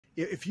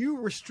If you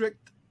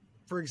restrict,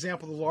 for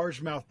example, the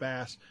largemouth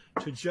bass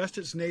to just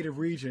its native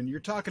region, you're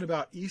talking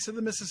about east of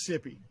the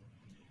Mississippi,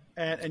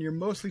 and you're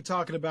mostly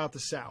talking about the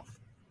South.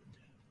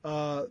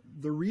 The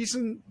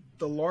reason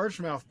the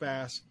largemouth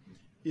bass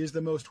is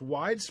the most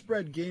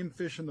widespread game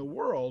fish in the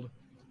world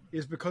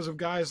is because of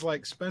guys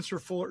like Spencer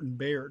Fullerton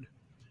Baird,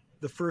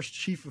 the first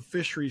chief of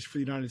fisheries for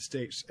the United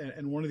States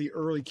and one of the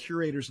early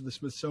curators of the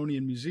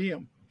Smithsonian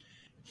Museum.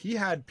 He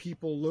had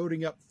people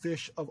loading up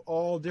fish of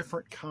all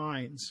different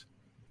kinds,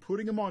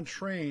 putting them on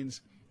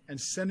trains and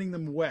sending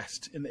them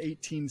west in the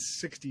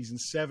 1860s and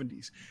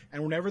 70s.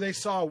 And whenever they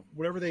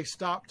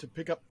stopped to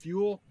pick up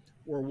fuel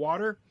or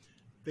water,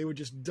 they would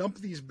just dump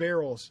these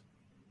barrels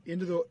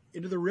into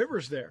the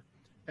rivers there.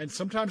 And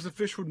sometimes the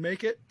fish would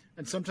make it,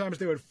 and sometimes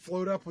they would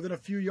float up within a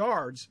few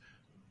yards.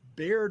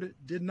 Baird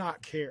did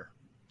not care.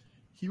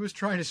 He was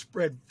trying to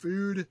spread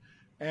food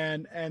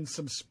and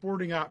some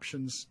sporting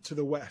options to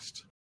the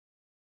west.